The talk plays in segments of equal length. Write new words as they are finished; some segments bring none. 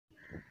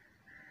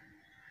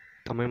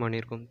தமிழ்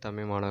மண்ணிற்கும்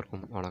தமிழ்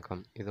மாணவருக்கும் வணக்கம்.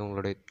 இது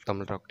உங்களுடைய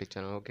Tamil rock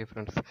channel. Okay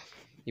friends,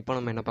 இப்போ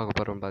நம்ம என்ன பார்க்க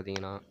போகிறோம்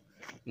பார்த்தீங்கன்னா,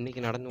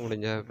 இன்றைக்கி நடந்து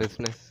முடிஞ்ச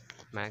business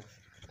maths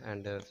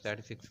and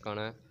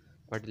ஸ்டாட்டிஸ்டிக்ஸ்க்கான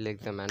quarterly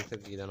exam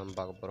answer key தான் நம்ம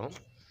பார்க்க போகிறோம்.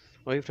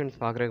 ஓகே ஃப்ரெண்ட்ஸ்,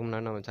 பார்க்குறதுக்கு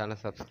முன்னாடி நம்ம சேனலை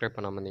சப்ஸ்கிரைப்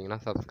பண்ணாமல் இருந்தீங்கன்னா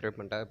சப்ஸ்கிரைப்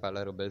பண்ணிட்டு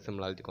பலர் பெல்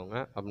சிம்பிள் அழுத்திக்கோங்க.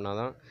 அப்படின்னா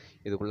தான்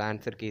இதுக்குள்ளே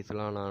ஆன்சர்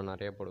கீஸ்லாம் நான்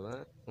நிறைய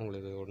போடுவேன்,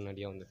 உங்களுக்கு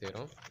உடனடியாக வந்து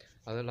சேரும்.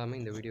 அதுவும் இல்லாமல்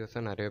இந்த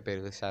வீடியோஸை நிறைய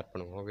பேருக்கு ஷேர்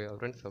பண்ணுவோம். Okay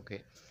friends, okay.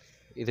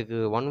 இதுக்கு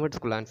ஒன்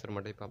வேர்ட்ஸ்க்குள்ள ஆன்சர்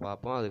மட்டும் இப்போ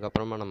பார்ப்போம்.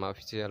 அதுக்கப்புறமா நம்ம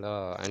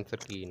அஃபிஷியலாக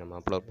ஆன்சர் கீ நம்ம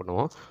அப்லோட்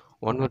பண்ணுவோம்.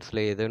 ஒன்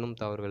வேர்ட்ஸில் ஏதேனும்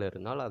தவறுகள்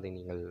இருந்தால் அதை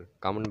நீங்கள்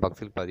கமெண்ட்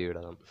பாக்ஸில்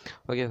பதிவிடலாம்.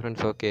 Okay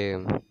friends, okay.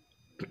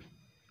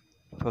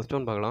 First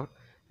one பார்க்கலாம்.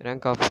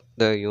 Rank of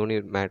the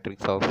unit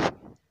matrix of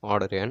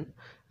order என்.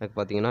 அதுக்கு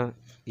பார்த்தீங்கன்னா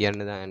n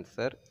தான்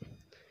ஆன்சர்.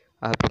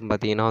 அப்புறம்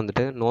பார்த்தீங்கன்னா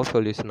வந்துட்டு நோ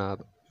சொல்யூஷன்.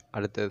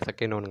 அடுத்து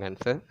செகண்ட் ஒனுக்கு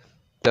ஆன்சர்.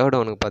 தேர்ட்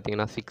ஒனுக்கு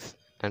பார்த்தீங்கன்னா 6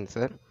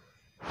 ஆன்சர்.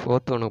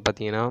 ஃபோர்த் ஒனுக்கு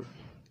பார்த்தீங்கன்னா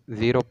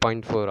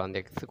 0.4, அந்த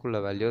எக்ஸுக்குள்ள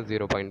வேல்யூ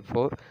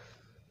 0.4.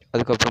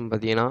 அதுக்கப்புறம்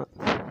பார்த்தீங்கன்னா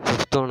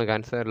ஃபிஃப்த் ஒனுக்கு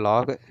answer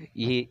lock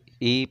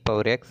e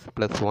power X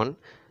plus 1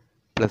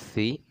 plus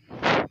C.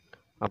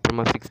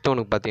 அப்புறமா சிக்ஸ்த்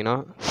ஒனுக்கு பார்த்தீங்கன்னா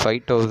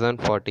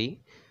 5040.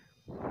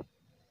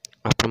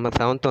 அப்புறமா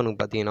செவன்த் ஒனுக்கு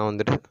பார்த்தீங்கன்னா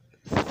வந்துட்டு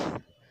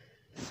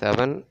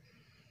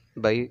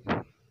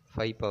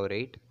 7/5 பவர்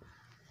 8.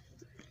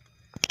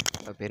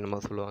 பேர்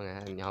நம்ம சொல்லுவாங்க,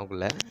 ஞாபகம்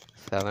இல்லை,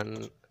 7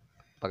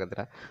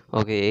 பக்கத்தில்.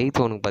 ஓகே, எயித்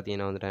ஒனுக்கு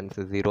பார்த்தீங்கன்னா வந்துட்டு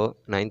ஆன்சர் 0.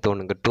 நைன்த்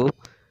ஒனுக்கு 2.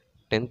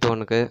 டென்த்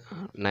ஒனுக்கு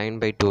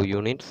 9/2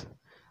 யூனிட்ஸ்.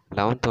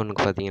 11th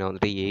ஒனுக்கு பார்த்தீங்கன்னா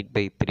வந்துட்டு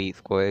 8/3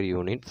 ஸ்கொயர்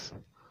யூனிட்ஸ்.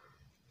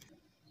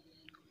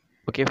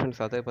 ஓகே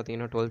ஃப்ரெண்ட்ஸ், அதை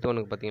பார்த்தீங்கன்னா 12th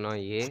ஒனுக்கு பார்த்தீங்கன்னா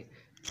a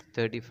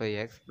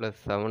 35x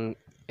 +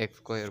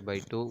 7x²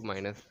 / 2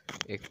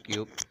 -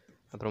 x³.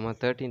 அப்புறமா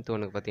 13th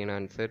ஒனுக்கு பார்த்தீங்கன்னா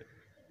answer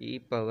e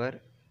power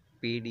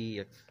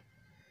pdx,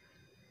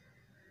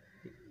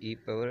 e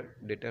power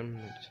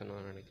determination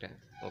நினைக்கிறேன்.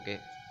 ஓகே,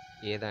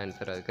 ஏ தான்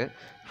ஆன்சர் அதுக்கு.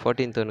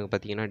 14th ஒனுக்கு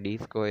பார்த்தீங்கன்னா d²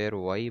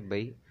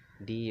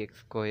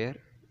 y/dx² -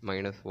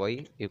 y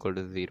 =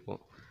 0.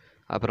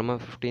 அப்புறமா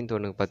 15th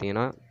ஒனுக்கு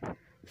பார்த்தீங்கன்னா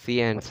C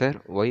answer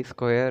y²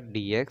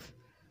 dx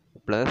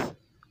 +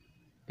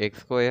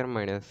 x² -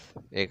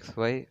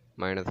 xy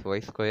 - y²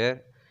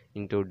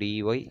 × dy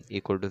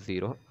 =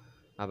 0.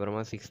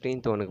 அப்புறமா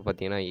 16th ஒனுக்கு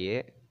பார்த்தீங்கன்னா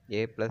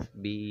a +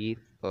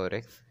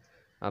 be⁴x.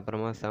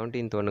 அப்புறமா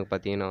 17th ஒனுக்கு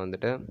பார்த்தீங்கன்னா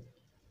வந்துட்டு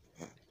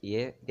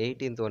a.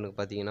 18th ஒனுக்கு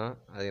பார்த்தீங்கன்னா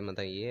அதே மாதிரி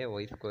தான் a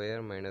y² -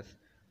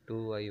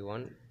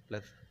 2y1 +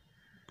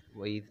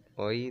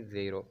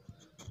 y0.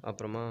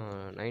 அப்புறமா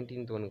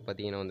 19th ஒனுக்கு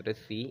பார்த்தீங்கன்னா வந்துட்டு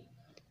c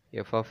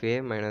f(a - f(a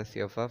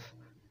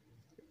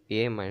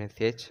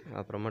 - h).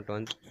 அப்புறமா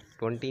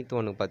 20th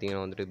ஒனுக்கு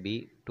பார்த்தீங்கன்னா வந்துட்டு b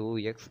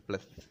 2x +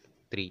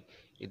 3.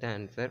 இதுதான்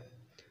ஆன்சர்.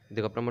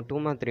 இதுக்கப்புறமா 2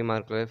 மார்க் 3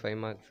 மார்க்கு 5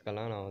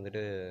 மார்க்ஸ்க்கெல்லாம் நான்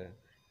வந்துட்டு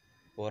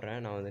போடுறேன்.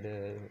 நான் வந்துட்டு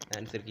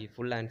answer key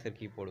full answer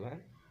key போடுவேன்.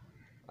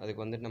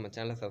 அதுக்கு வந்துட்டு நம்ம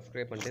சேனலை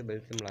சப்ஸ்கிரைப் பண்ணிட்டு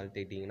பெல் சிம்பிள்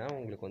அழுத்திட்டிங்கன்னா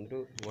உங்களுக்கு வந்துட்டு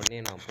உடனே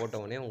நான் போட்ட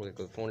உடனே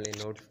உங்களுக்கு ஃபோன்லேயே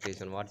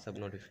நோட்டிஃபிகேஷன்,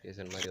 வாட்ஸ்அப்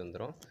நோட்டிஃபிகேஷன் மாதிரி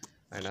வந்துடும்.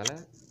 அதனால்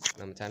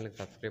நம்ம சேனலுக்கு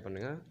சப்ஸ்கிரைப்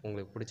பண்ணுங்கள்.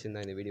 உங்களுக்கு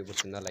பிடிச்சிருந்தா, இந்த வீடியோ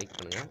பிடிச்சிருந்தா லைக்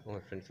பண்ணுங்கள்,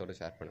 உங்கள் ஃப்ரெண்ட்ஸோடு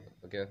ஷேர் பண்ணுங்கள்.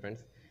 ஓகே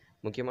ஃப்ரெண்ட்ஸ்,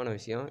 முக்கியமான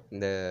விஷயம்,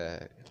 இந்த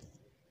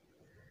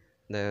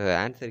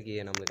ஆன்சர்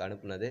கீயை நம்மளுக்கு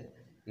அனுப்புனது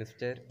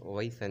மிஸ்டர்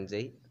ஒய்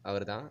சஞ்சய்.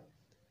 அவர் தான்.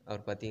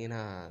 அவர்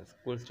பார்த்தீங்கன்னா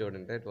ஸ்கூல்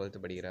ஸ்டூடெண்ட்டு, 12th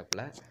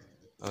படிக்கிறாப்புல.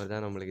 அவர்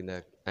தான் நம்மளுக்கு இந்த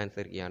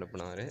ஆன்சர் கீ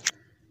அனுப்புனார்.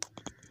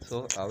 ஸோ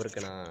அவருக்கு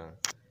நான்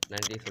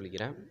நன்றி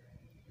சொல்லிக்கிறேன்.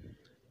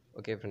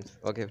 ஓகே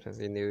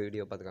ஃப்ரெண்ட்ஸ், இந்த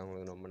வீடியோ பார்த்துக்காங்க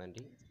உங்களுக்கு ரொம்ப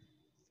நன்றி.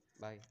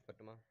 பாய்,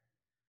 பட்டுமா.